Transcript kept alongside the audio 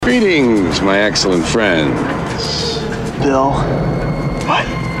Greetings, my excellent friends. Bill.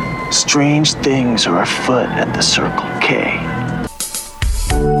 What? Strange things are afoot at the Circle K.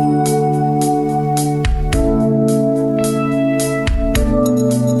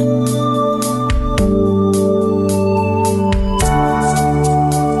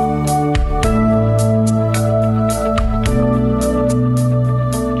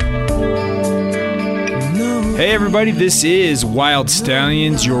 Hey everybody, this is Wild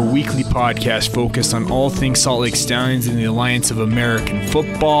Stallions, your weekly podcast focused on all things Salt Lake Stallions and the Alliance of American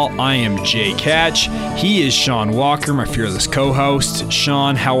Football. I am Jay Catch. He is Sean Walker, my fearless co-host.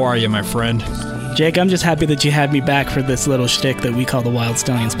 Sean, how are you, my friend? Jake, I'm just happy that you had me back for this little shtick that we call the Wild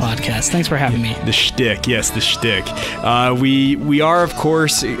Stallions podcast. Thanks for having me. The shtick, yes, the shtick. We are, of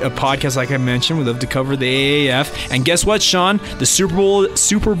course, a podcast, like I mentioned. We love to cover the AAF. And guess what, Sean? The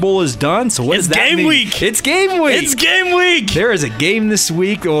Super Bowl is done. So what does that mean? Week. It's game week. It's game week. There is a game this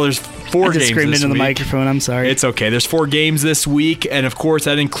week. Well, there's four games this week. I just screamed into the microphone. I'm sorry. It's okay. There's 4 games this week. And, of course,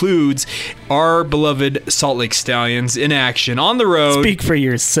 that includes our beloved Salt Lake Stallions in action on the road. Speak for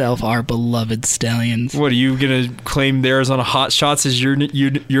yourself, our beloved Stallions. What, are you going to claim the Arizona Hotshots as your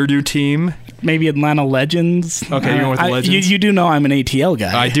new team? Maybe Atlanta Legends. Okay, you're going with the Legends? You do know I'm an ATL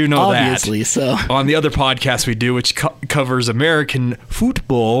guy. I do know obviously, that. So. On the other podcast we do, which covers American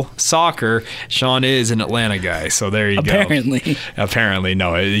football, soccer, Sean is an Atlanta guy. So there you go. Apparently.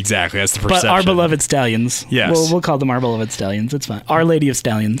 No, exactly. That's the perception. But our beloved Stallions. Yes. We'll call them our beloved Stallions. It's fine. Our Lady of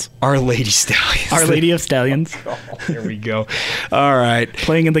Stallions. Our Lady Stallions. Our Lady of Stallions. Here we go. All right.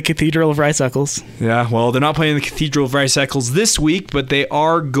 Playing in the Cathedral of Rice-Eccles. Yeah, well, they're not playing in the Cathedral of Rice-Eccles this week, but they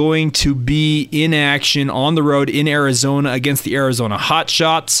are going to be in action on the road in Arizona against the Arizona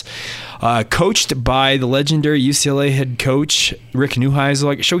Hotshots, coached by the legendary UCLA head coach Rick Neuheisel.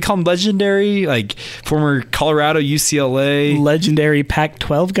 Like, should we call him legendary? Like former Colorado, UCLA, legendary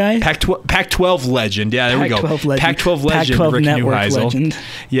Pac-12 guy. Pac-12 legend. Yeah, there we go. Pac-12 legend. Pac-12 legend. Pac-12 Rick network Neuheisel. Legend.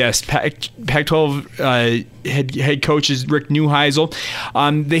 Yes, Pac-12 head coach is Rick Neuheisel.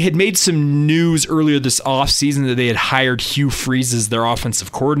 They had made some news earlier this offseason that they had hired Hugh Freeze as their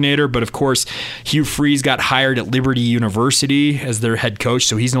offensive coordinator, but of course Hugh Freeze got hired at Liberty University as their head coach,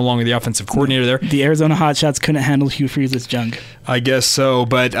 so he's no longer the offensive coordinator there. The Arizona Hotshots couldn't handle Hugh Freeze's junk. I guess so,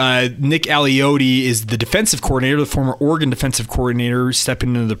 but Nick Aliotti is the defensive coordinator, the former Oregon defensive coordinator,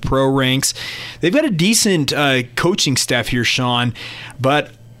 stepping into the pro ranks. They've got a decent coaching staff here, Sean,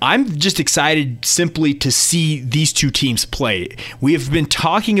 but I'm just excited simply to see these two teams play. We have been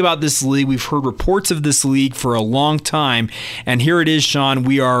talking about this league. We've heard reports of this league for a long time. And here it is, Sean.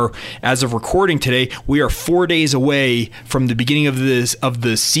 We are, as of recording today, we are 4 days away from the beginning of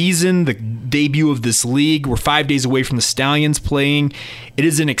the season, the debut of this league. We're 5 days away from the Stallions playing. It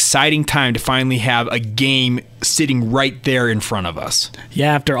is an exciting time to finally have a game sitting right there in front of us.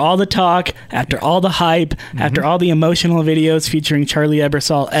 Yeah, after all the talk, after all the hype, after all the emotional videos featuring Charlie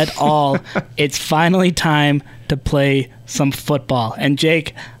Ebersol et al., it's finally time to play some football. And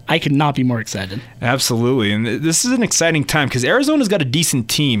Jake, I could not be more excited. Absolutely. And this is an exciting time because Arizona's got a decent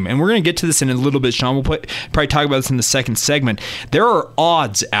team. And we're going to get to this in a little bit, Sean. We'll probably talk about this in the second segment. There are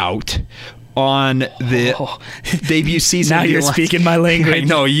odds out on the debut season. Now you're speaking my language.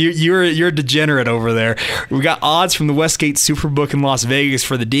 No, you're a degenerate over there. We got odds from the Westgate Superbook in Las Vegas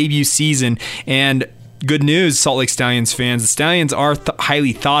for the debut season, and good news, Salt Lake Stallions fans. The Stallions are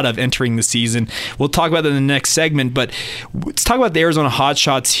highly thought of entering the season. We'll talk about that in the next segment, but let's talk about the Arizona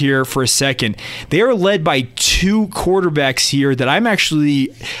Hotshots here for a second. They are led by 2 quarterbacks here that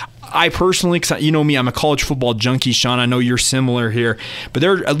I personally, because you know me, I'm a college football junkie, Sean. I know you're similar here. But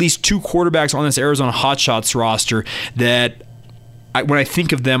there are at least 2 quarterbacks on this Arizona Hotshots roster that when I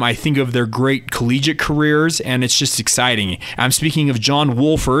think of them, I think of their great collegiate careers, and it's just exciting. I'm speaking of John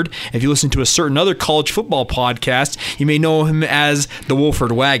Wolford. If you listen to a certain other college football podcast, you may know him as the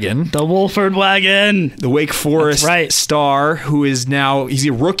Wolford Wagon. The Wolford Wagon. The Wake Forest star, who is now, he's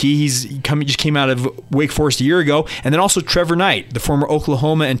a rookie. Just came out of Wake Forest a year ago. And then also Trevor Knight, the former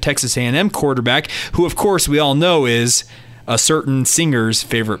Oklahoma and Texas A&M quarterback, who, of course, we all know is a certain singer's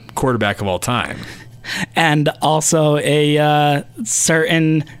favorite quarterback of all time. And also a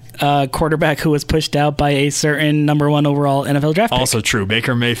certain quarterback who was pushed out by a certain number 1 overall NFL draft pick. Also true.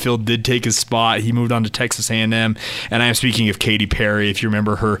 Baker Mayfield did take his spot. He moved on to Texas A&M. And I am speaking of Katy Perry, if you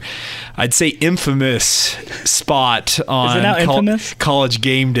remember her, I'd say infamous spot on College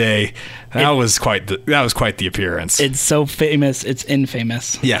Game Day. That was quite the appearance. It's so famous, it's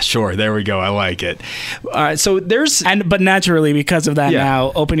infamous. Yeah, sure. There we go. I like it. So but naturally, because of that,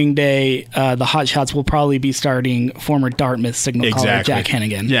 now opening day, the Hotshots will probably be starting former Dartmouth signal caller Jack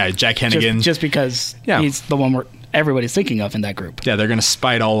Hennigan. Yeah, Jack Hennigan. Just because he's the one everybody's thinking of in that group. Yeah, they're going to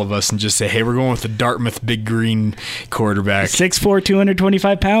spite all of us and just say, hey, we're going with the Dartmouth Big Green quarterback. 6'4",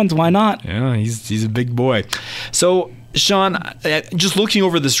 225 pounds. Why not? Yeah, he's a big boy. So, Sean, just looking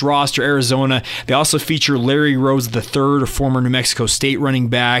over this roster, Arizona, they also feature Larry Rose III, a former New Mexico State running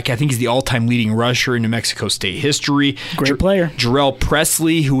back. I think he's the all-time leading rusher in New Mexico State history. Great player. Jarrell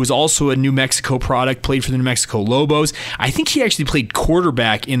Presley, who was also a New Mexico product, played for the New Mexico Lobos. I think he actually played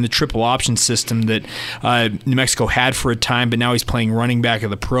quarterback in the triple option system that New Mexico had for a time, but now he's playing running back at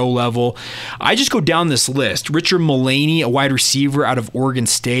the pro level. I just go down this list. Richard Mullaney, a wide receiver out of Oregon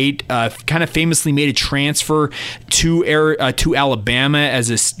State, kind of famously made a transfer to Alabama as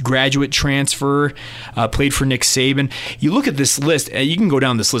a graduate transfer, played for Nick Saban. You look at this list, you can go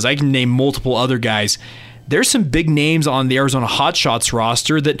down this list. I can name multiple other guys. There's some big names on the Arizona Hotshots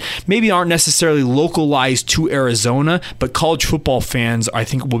roster that maybe aren't necessarily localized to Arizona, but college football fans, I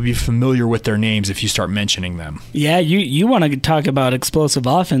think, will be familiar with their names if you start mentioning them. Yeah, you want to talk about explosive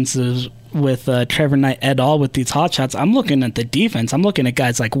offenses with Trevor Knight et al. With these hotshots. I'm looking at the defense. I'm looking at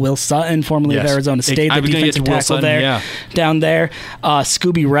guys like Will Sutton, formerly of Arizona State, the defensive tackle down there.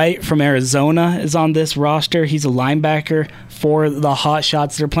 Scooby Wright from Arizona is on this roster. He's a linebacker for the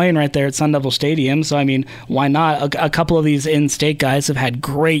Hotshots. They're playing right there at Sun Devil Stadium, so I mean, why not? A couple of these in-state guys have had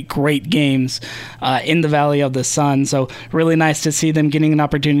great games in the Valley of the Sun, so really nice to see them getting an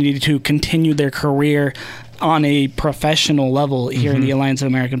opportunity to continue their career on a professional level here in the Alliance of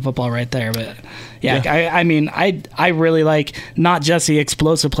American Football right there. But I really like not just the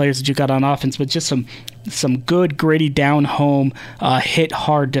explosive players that you got on offense, but just some good, gritty, down home, hit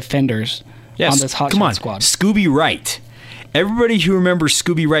hard defenders on this hotshot squad. Scooby Wright. Everybody who remembers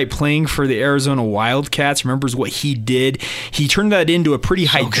Scooby Wright playing for the Arizona Wildcats remembers what he did. He turned that into a pretty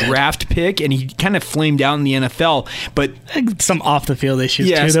high draft pick, and he kind of flamed out in the NFL. But some off-the-field issues,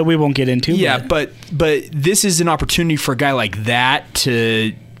 too, that we won't get into. Yeah, but this is an opportunity for a guy like that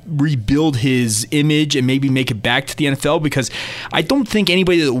to rebuild his image and maybe make it back to the NFL, because I don't think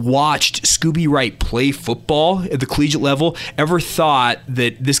anybody that watched Scooby Wright play football at the collegiate level ever thought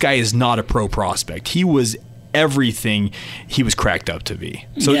that this guy is not a pro prospect. He was everything he was cracked up to be.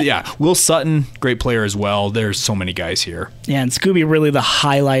 So Will Sutton, great player as well. There's so many guys here. Yeah, and Scooby really the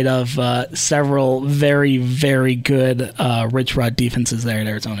highlight of several very, very good Rich Rod defenses there at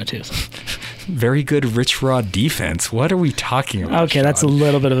Arizona too. So. Very good Rich Rod defense. What are we talking about? Okay, Sean? That's a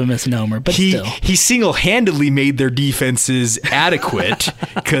little bit of a misnomer, but still. He single-handedly made their defenses adequate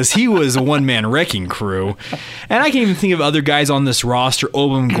because he was a one-man wrecking crew. And I can even think of other guys on this roster.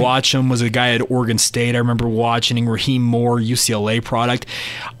 Obum Gwacham was a guy at Oregon State I remember watching. Raheem Moore, UCLA product.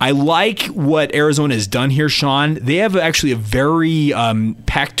 I like what Arizona has done here, Sean. They have actually a very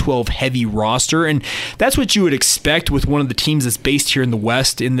Pac-12 heavy roster, and that's what you would expect with one of the teams that's based here in the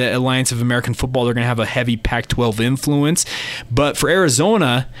West in the Alliance of American Football. They're going to have a heavy Pac-12 influence. But for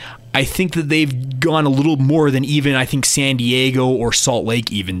Arizona, I think that they've gone a little more than even I think San Diego or Salt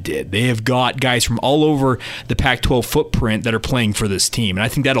Lake even did. They have got guys from all over the Pac-12 footprint that are playing for this team. And I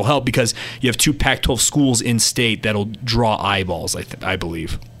think that'll help because you have two Pac-12 schools in state that'll draw eyeballs, I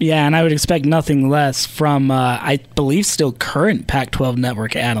believe. Yeah, and I would expect nothing less from, I believe, still current Pac-12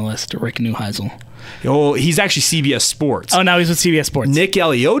 network analyst, Rick Neuheisel. Oh, he's actually CBS Sports. Oh, now he's with CBS Sports. Nick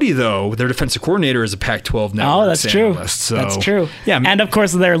Aliotti, though, their defensive coordinator, is a Pac-12 network. Oh, that's true. Analyst, so. That's true. Yeah, and of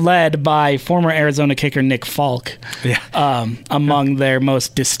course, they're led by former Arizona kicker Nick Folk. Yeah. Among their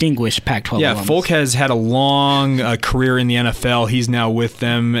most distinguished Pac-12 alums. Folk has had a long career in the NFL. He's now with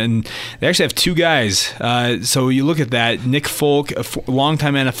them, and they actually have two guys. So you look at that, Nick Folk, a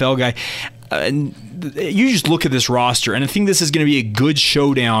longtime NFL guy. And you just look at this roster, and I think this is going to be a good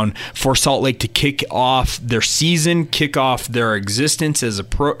showdown for Salt Lake to kick off their season, kick off their existence as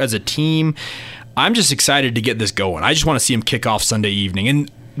a team. I'm just excited to get this going. I just want to see them kick off Sunday evening. And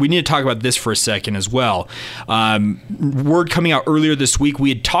we need to talk about this for a second as well. Word coming out earlier this week, we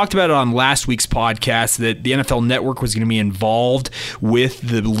had talked about it on last week's podcast that the NFL Network was going to be involved with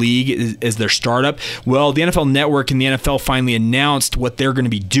the league as their startup. Well, the NFL Network and the NFL finally announced what they're going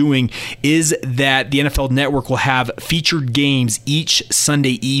to be doing is that the NFL Network will have featured games each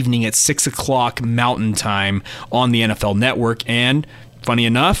Sunday evening at 6 o'clock Mountain Time on the NFL Network. And funny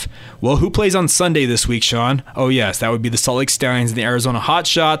enough, well, who plays on Sunday this week, Sean? Oh, yes, that would be the Salt Lake Stallions and the Arizona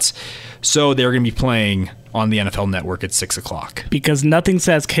Hotshots. So they're going to be playing on the NFL Network at 6 o'clock. Because nothing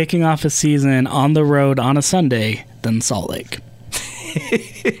says kicking off a season on the road on a Sunday than Salt Lake.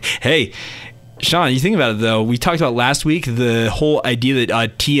 Hey, Sean, you think about it, though. We talked about last week the whole idea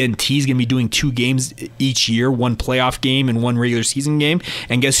that TNT is going to be doing 2 games each year, 1 playoff game and 1 regular season game.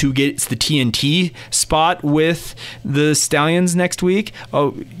 And guess who gets the TNT spot with the Stallions next week?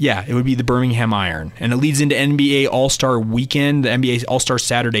 Oh, yeah, it would be the Birmingham Iron. And it leads into NBA All-Star Weekend, the NBA All-Star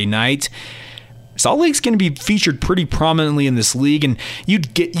Saturday night. Salt Lake's going to be featured pretty prominently in this league, and you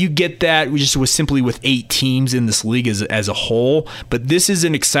get that just simply with 8 teams in this league as a whole. But this is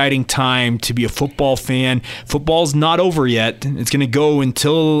an exciting time to be a football fan. Football's not over yet. It's going to go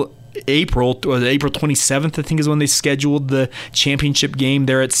until April 27th, I think, is when they scheduled the championship game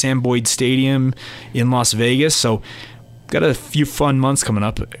there at Sam Boyd Stadium in Las Vegas. So got a few fun months coming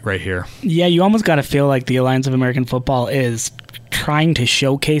up right here. Yeah, you almost got to feel like the Alliance of American Football is trying to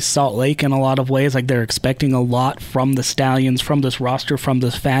showcase Salt Lake in a lot of ways. Like, they're expecting a lot from the Stallions, from this roster, from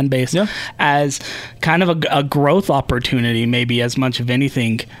this fan base, as kind of a growth opportunity, maybe as much of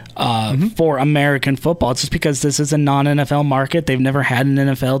anything for American football. It's just because this is a non-NFL market. They've never had an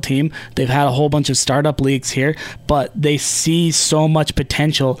NFL team. They've had a whole bunch of startup leagues here, but they see so much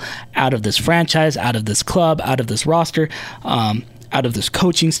potential out of this franchise, out of this club, out of this roster, out of this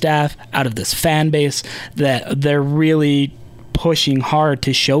coaching staff, out of this fan base, that they're really pushing hard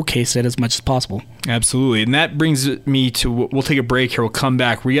to showcase it as much as possible. Absolutely. And that brings me to, we'll take a break here. We'll come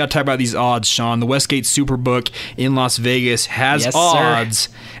back. We got to talk about these odds, Sean. The Westgate Superbook in Las Vegas has odds.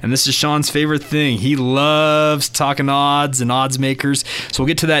 Sir. And this is Sean's favorite thing. He loves talking odds and odds makers. So we'll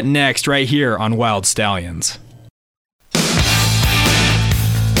get to that next right here on Wild Stallions.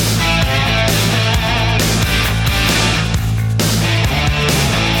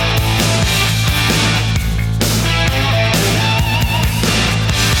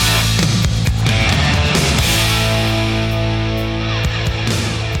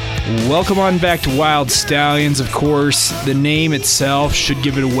 Welcome on back to Wild Stallions. Of course, the name itself should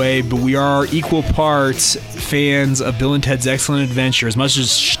give it away, but we are equal parts fans of Bill and Ted's Excellent Adventure. As much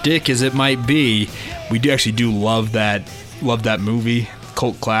as shtick as it might be, we do love that movie,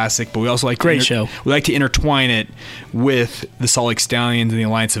 cult classic. But we also like show. We like to intertwine it with the Salt Lake Stallions and the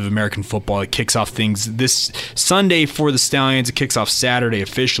Alliance of American Football. It kicks off things this Sunday for the Stallions. It kicks off Saturday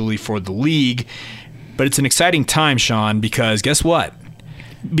officially for the league. But it's an exciting time, Sean, because guess what?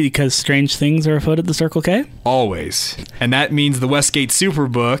 Because strange things are afoot at the Circle K? Always. And that means the Westgate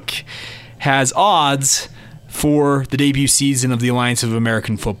Superbook has odds for the debut season of the Alliance of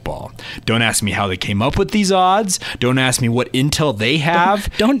American Football. Don't ask me how they came up with these odds. Don't ask me what intel they have.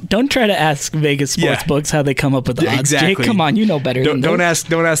 Don't try to ask Vegas sports books how they come up with the odds. Exactly. Jake, come on, you know better than this.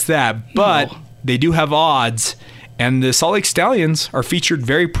 Don't ask that. But they do have odds, and the Salt Lake Stallions are featured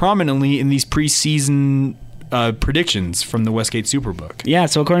very prominently in these preseason predictions from the Westgate Superbook. Yeah,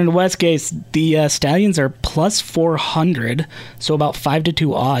 so according to Westgate, the Stallions are plus 400, so about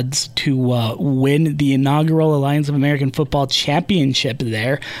 5-2 odds to win the inaugural Alliance of American Football Championship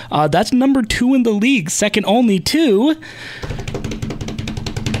there. That's number 2 in the league, second only to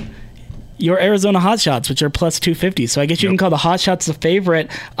your Arizona Hotshots, which are plus 250. So I guess you can call the Hotshots the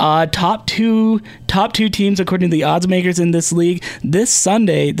favorite. Top two teams according to the odds makers in this league this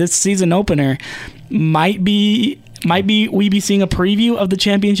Sunday, this season opener. Might be we be seeing a preview of the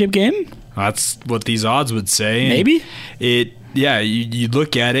championship game? That's what these odds would say. Maybe. You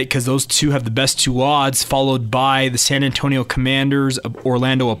look at it because those two have the best 2 odds, followed by the San Antonio Commanders,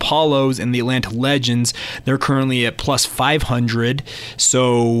 Orlando Apollos, and the Atlanta Legends. They're currently at plus 500.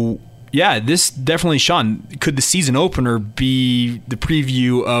 So yeah, this definitely, Sean, could the season opener be the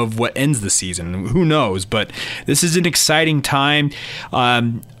preview of what ends the season? Who knows? But this is an exciting time.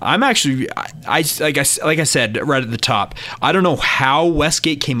 I'm actually, like I said right at the top, I don't know how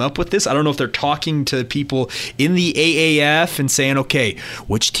Westgate came up with this. I don't know if they're talking to people in the AAF and saying, okay,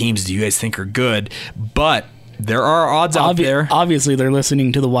 which teams do you guys think are good? But there are odds out there. Obviously, they're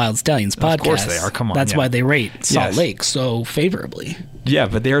listening to the Wild Stallions podcast. Of course they are. Come on. That's why they rate Salt Lake so favorably. Yeah,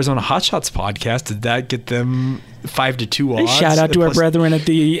 but the Arizona Hotshots podcast, did that get them 5-2 odds? Shout out to our brethren at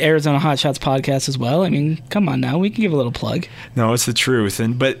the Arizona Hotshots podcast as well. I mean, come on now. We can give a little plug. No, it's the truth.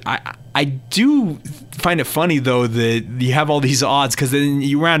 But I do find it funny, though, that you have all these odds because then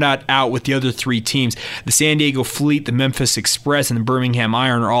you round out with the other 3 teams. The San Diego Fleet, the Memphis Express, and the Birmingham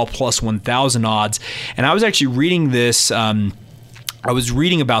Iron are all plus 1,000 odds. And I was actually reading this I was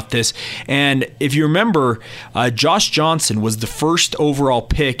reading about this, and if you remember, Josh Johnson was the first overall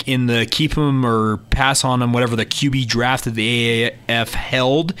pick in the keep him or pass on him, whatever the QB draft that the AAF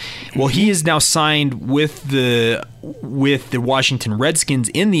held. Well, he is now signed with the Washington Redskins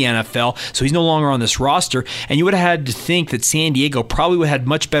in the NFL, so he's no longer on this roster. And you would have had to think that San Diego probably would have had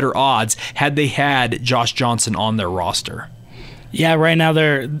much better odds had they had Josh Johnson on their roster. Yeah, right now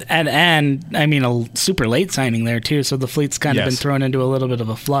they're and I mean a super late signing there too, so the fleet's kind of been thrown into a little bit of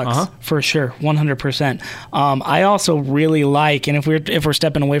a flux for sure, 100%. I also really like, and if we're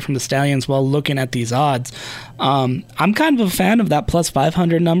stepping away from the Stallions while looking at these odds, I'm kind of a fan of that plus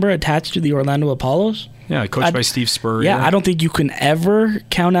 500 number attached to the Orlando Apollos. Yeah, coached by Steve Spurrier. Yeah, I don't think you can ever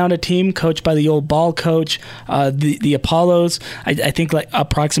count out a team coached by the old ball coach. The Apollos, I think like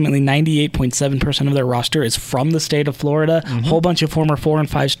approximately 98.7% of their roster is from the state of Florida. A whole bunch of former 4- and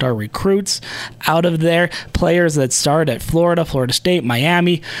 5-star recruits out of there. Players that starred at Florida, Florida State,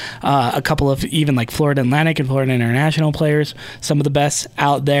 Miami, a couple of even like Florida Atlantic and Florida International players, some of the best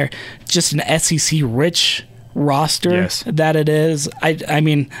out there. Just an SEC-rich roster that it is. I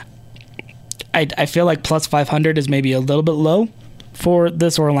mean, I feel like plus 500 is maybe a little bit low for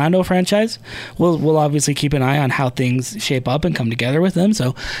this Orlando franchise. We'll obviously keep an eye on how things shape up and come together with them,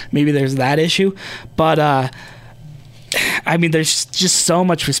 so maybe there's that issue. But, I mean, there's just so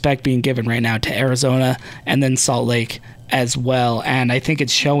much respect being given right now to Arizona and then Salt Lake as well, and I think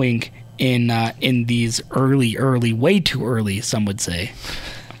it's showing in these early, way too early, some would say,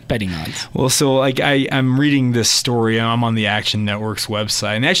 betting odds. Well, so like I'm reading this story. I'm on the Action Network's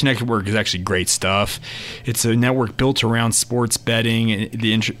website, and the Action Network is actually great stuff. It's a network built around sports betting and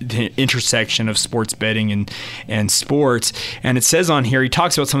the intersection of sports betting and sports. And it says on here, he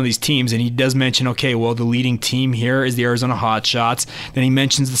talks about some of these teams, and he does mention, okay, well, the leading team here is the Arizona Hotshots. Then he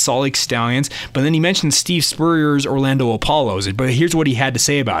mentions the Salt Lake Stallions, but then he mentions Steve Spurrier's Orlando Apollos. But here's what he had to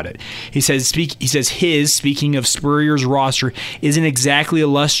say about it. He says, speaking of Spurrier's roster, isn't exactly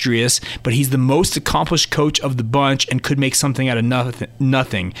illustrious, but he's the most accomplished coach of the bunch and could make something out of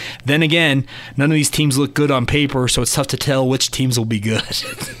nothing. Then again, none of these teams look good on paper, so it's tough to tell which teams will be good.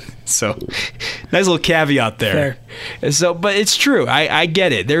 So, nice little caveat there. Fair. So, but it's true. I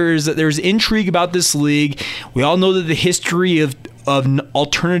get it. There's intrigue about this league. We all know that the history of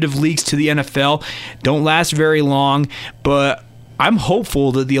alternative leagues to the NFL don't last very long, but I'm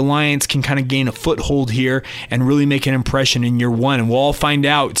hopeful that the Alliance can kind of gain a foothold here and really make an impression in year one. And we'll all find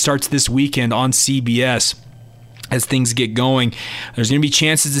out. It starts this weekend on CBS. As things get going, there's going to be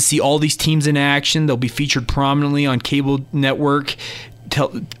chances to see all these teams in action. They'll be featured prominently on cable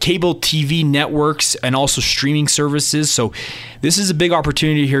TV networks and also streaming services. So this is a big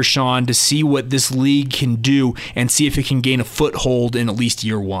opportunity here, Sean, to see what this league can do and see if it can gain a foothold in at least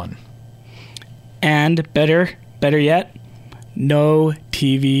year one. And better yet, no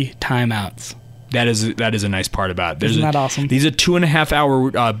TV timeouts. That is a nice part about it. Isn't that awesome? These are 2.5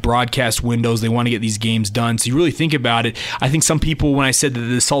 hour broadcast windows. They want to get these games done. So you really think about it. I think some people, when I said that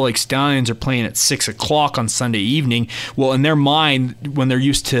the Salt Lake Stallions are playing at 6 o'clock on Sunday evening, well, in their mind, when they're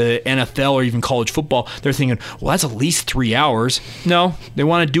used to NFL or even college football, they're thinking, well, that's at least 3 hours. No, they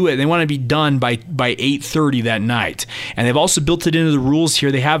want to do it. They want to be done by 8:30 that night. And they've also built it into the rules here.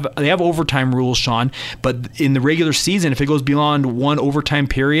 They have overtime rules, Sean, but in the regular season, if it goes beyond one overtime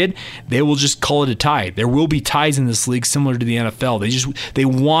period, they will just call it a tie. There will be ties in this league similar to the NFL. They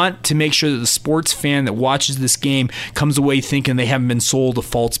want to make sure that the sports fan that watches this game comes away thinking they haven't been sold a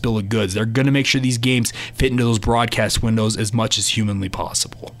false bill of goods. They're going to make sure these games fit into those broadcast windows as much as humanly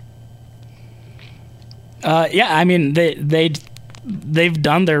possible. Yeah, I mean they've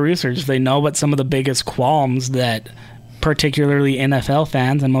done their research. They know what some of the biggest qualms that particularly NFL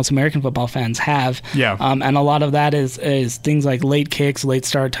fans and most American football fans have. Yeah. And a lot of that is things like late kicks, late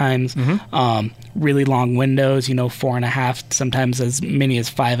start times, really long windows, 4.5, sometimes as many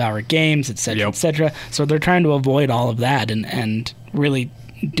as 5-hour games, et cetera, et cetera. So they're trying to avoid all of that and really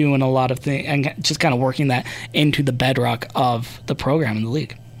doing a lot of things and just kind of working that into the bedrock of the program in the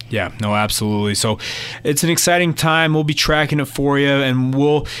league. Yeah, no, absolutely. So it's an exciting time. We'll be tracking it for you, and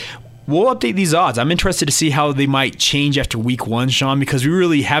we'll update these odds. I'm interested to see how they might change after week one, Sean, because we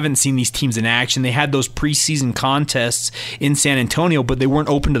really haven't seen these teams in action. They had those preseason contests in San Antonio, but they weren't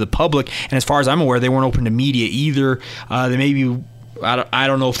open to the public. And as far as I'm aware, they weren't open to media either. They maybe, I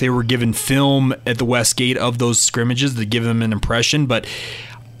don't know if they were given film at the Westgate of those scrimmages to give them an impression, but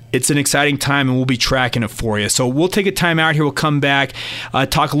it's an exciting time, and we'll be tracking it for you. So we'll take a time out here. We'll come back,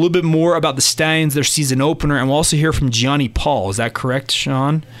 talk a little bit more about the Stallions, their season opener, and we'll also hear from Gianni Paul. Is that correct,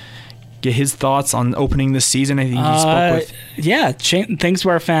 Sean? Get his thoughts on opening this season. I think he spoke with. Yeah, thanks to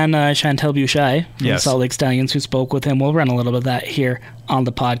our fan Chantel Bouchai from the Salt Lake Stallions who spoke with him. We'll run a little bit of that here on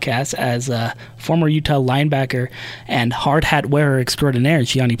the podcast as former Utah linebacker and hard hat wearer extraordinaire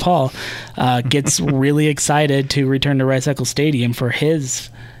Gianni Paul gets really excited to return to Rice Eccles Stadium for his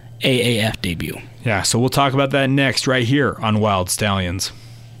AAF debut. Yeah, so we'll talk about that next right here on Wild Stallions.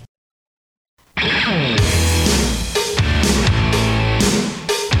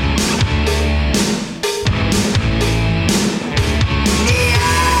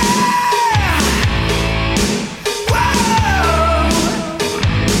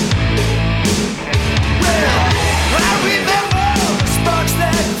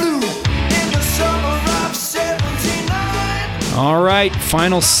 right,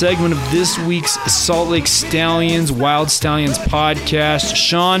 final segment of this week's Salt Lake Stallions, Wild Stallions podcast.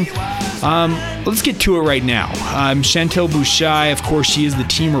 Sean, let's get to it right now. Chantel Bouchai, of course, she is the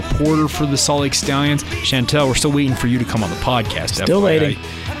team reporter for the Salt Lake Stallions. Chantel, we're still waiting for you to come on the podcast. Still waiting.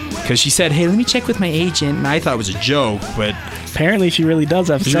 Because she said, hey, let me check with my agent. And I thought it was a joke, but apparently she really does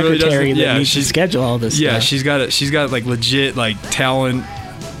have a secretary that needs to schedule all this stuff. She's got like legit like talent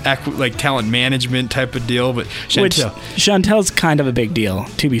management type of deal. But Chantel's kind of a big deal,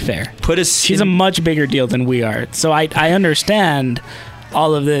 to be fair. She's a much bigger deal than we are. So I understand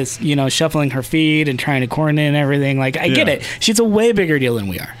all of this, shuffling her feet and trying to coordinate and everything. Like, I get it. She's a way bigger deal than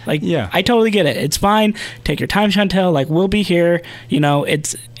we are. Like, I totally get it. It's fine. Take your time, Chantel. Like, we'll be here.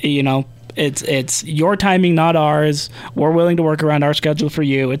 It's your timing, not ours. We're willing to work around our schedule for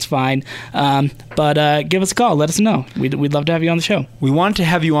you. It's fine. But give us a call. Let us know. We'd love to have you on the show. We want to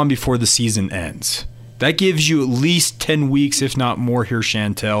have you on before the season ends. That gives you at least 10 weeks, if not more, here,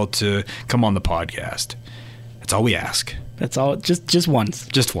 Chantel, to come on the podcast. That's all we ask. That's all. Just once.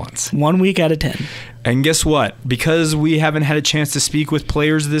 Just once. 1 week out of 10. And guess what? Because we haven't had a chance to speak with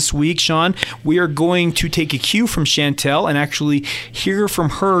players this week, Sean, we are going to take a cue from Chantel and actually hear from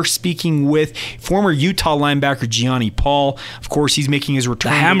her speaking with former Utah linebacker Gianni Paul. Of course, he's making his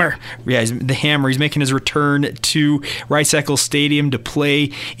return. The Hammer. The Hammer. He's making his return to Rice-Eccles Stadium to play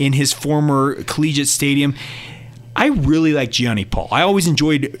in his former collegiate stadium. I really like Gianni Paul. I always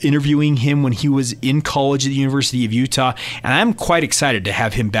enjoyed interviewing him when he was in college at the University of Utah, and I'm quite excited to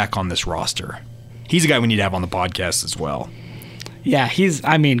have him back on this roster. He's a guy we need to have on the podcast as well. Yeah, he's,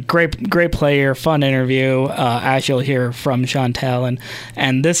 great player, fun interview, as you'll hear from Chantel.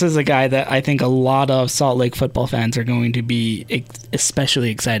 And this is a guy that I think a lot of Salt Lake football fans are going to be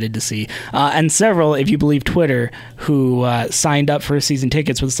especially excited to see. And several, if you believe Twitter, who signed up for season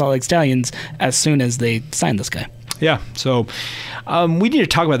tickets with the Salt Lake Stallions as soon as they signed this guy. Yeah, so we need to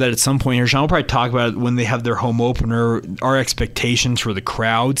talk about that at some point here, Sean. We'll probably talk about it when they have their home opener, our expectations for the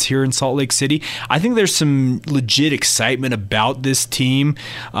crowds here in Salt Lake City. I think there's some legit excitement about this team,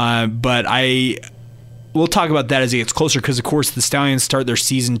 but we'll talk about that as it gets closer because, of course, the Stallions start their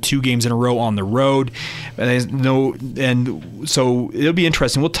season 2 games in a row on the road. And so it'll be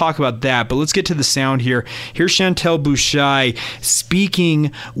interesting. We'll talk about that, but let's get to the sound here. Here's Chantel Bouchai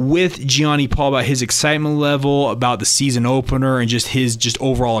speaking with Gianni Paul about his excitement level, about the season opener, and just his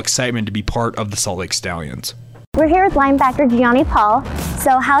overall excitement to be part of the Salt Lake Stallions. We're here with linebacker Gianni Paul.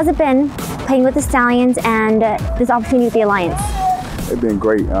 So how's it been playing with the Stallions and this opportunity with the Alliance? It's been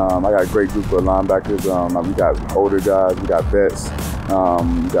great. I got a great group of linebackers. We got older guys, we got vets,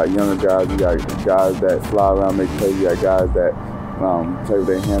 we got younger guys, we got guys that fly around, make plays, we got guys that play with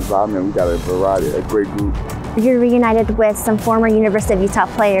their hands. We got a variety, a great group. You're reunited with some former University of Utah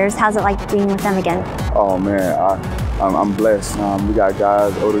players. How's it like being with them again? Oh man, I'm blessed. We got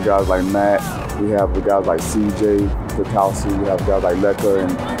guys, older guys like Matt. We have guys like CJ Tatowski. We have guys like Lecca,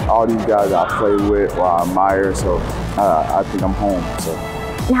 and all these guys that I play with or I admire. So I think I'm home. So.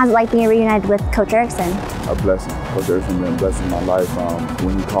 And how's it like being reunited with Coach Erickson? A blessing. Coach Erickson been a blessing in my life.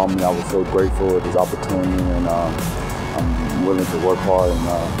 When he called me, I was so grateful for this opportunity, and I'm willing to work hard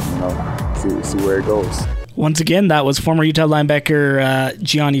and see where it goes. Once again, that was former Utah linebacker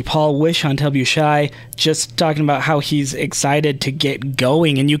Gianni Paul with Chantel Bouchai, just talking about how he's excited to get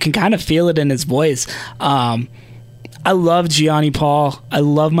going, and you can kind of feel it in his voice. I love Gianni Paul. I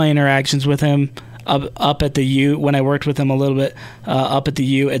love my interactions with him up at the U when I worked with him a little bit up at the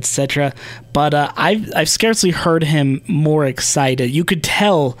U, etc. But I've scarcely heard him more excited. You could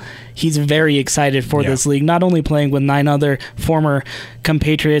tell he's very excited for this league, not only playing with 9 other former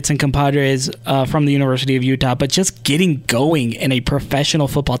compatriots and compadres from the University of Utah, but just getting going in a professional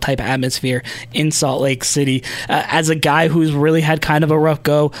football type atmosphere in Salt Lake City as a guy who's really had kind of a rough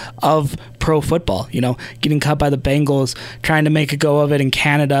go of pro football, getting cut by the Bengals, trying to make a go of it in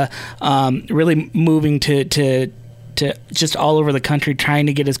Canada, really moving to just all over the country, trying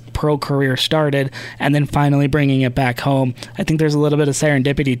to get his pro career started, and then finally bringing it back home. I think there's a little bit of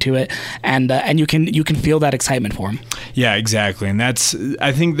serendipity to it, and you can feel that excitement for him. Yeah, exactly, and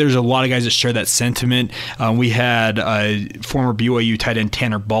I think there's a lot of guys that share that sentiment. We had former BYU tight end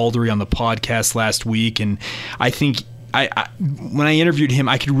Tanner Baldry on the podcast last week, and I think when I interviewed him,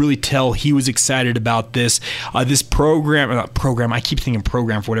 I could really tell he was excited about this program. I keep thinking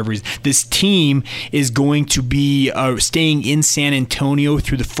program for whatever reason. This team is going to be staying in San Antonio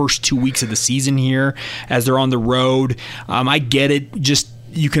through the first 2 weeks of the season here as they're on the road. I get it. Just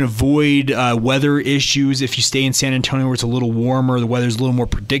you can avoid weather issues if you stay in San Antonio where it's a little warmer. The weather's a little more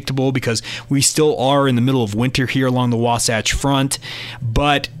predictable because we still are in the middle of winter here along the Wasatch Front.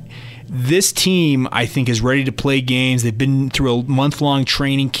 But This team, I think, is ready to play games. They've been through a month-long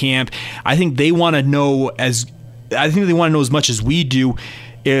training camp. I think they want to know as much as we do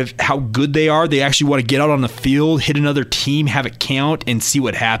how good they are. They actually want to get out on the field, hit another team, have it count, and see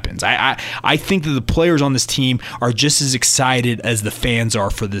what happens. I think that the players on this team are just as excited as the fans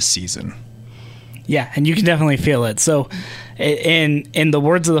are for this season. Yeah, and you can definitely feel it. So, in the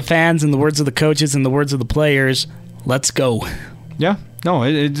words of the fans, in the words of the coaches, in the words of the players, let's go. Yeah, no,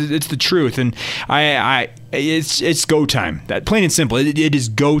 it's the truth, and it's go time. That plain and simple. It is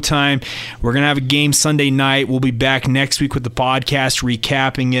go time. We're gonna have a game Sunday night. We'll be back next week with the podcast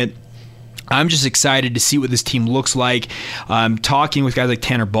recapping it. I'm just excited to see what this team looks like. Talking with guys like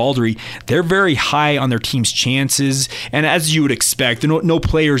Tanner Baldry, they're very high on their team's chances. And as you would expect, no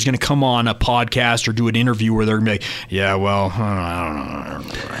player is going to come on a podcast or do an interview where they're going to be like, yeah, well, I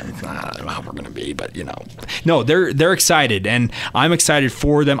don't know how we're going to be, but No, they're excited, and I'm excited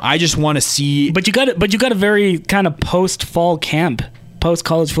for them. I just want to see. But you got a very kind of post-fall camp.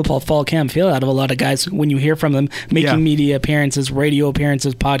 Post-college football fall camp feel out of a lot of guys when you hear from them making media appearances, radio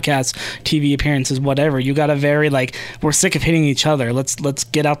appearances, podcasts, TV appearances, whatever. You got a very we're sick of hitting each other. Let's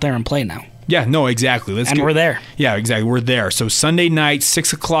get out there and play now. Yeah, no, exactly. We're there. Yeah, exactly. We're there. So Sunday night,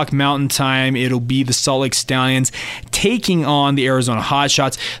 6 o'clock Mountain Time, it'll be the Salt Lake Stallions taking on the Arizona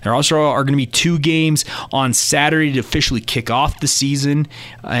Hotshots. There also are going to be 2 games on Saturday to officially kick off the season.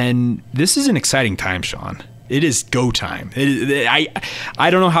 And this is an exciting time, Sean. It is go time. I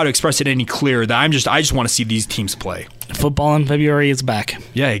don't know how to express it any clearer. I just want to see these teams play. Football in February is back.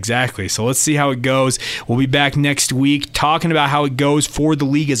 Yeah, exactly. So let's see how it goes. We'll be back next week talking about how it goes for the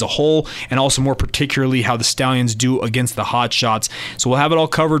league as a whole, and also more particularly how the Stallions do against the Hotshots. So we'll have it all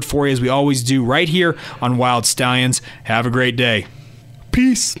covered for you as we always do right here on Wild Stallions. Have a great day.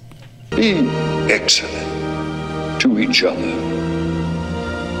 Peace. Be excellent to each other.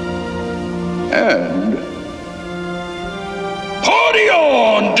 And party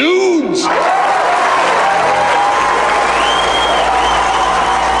on, dudes!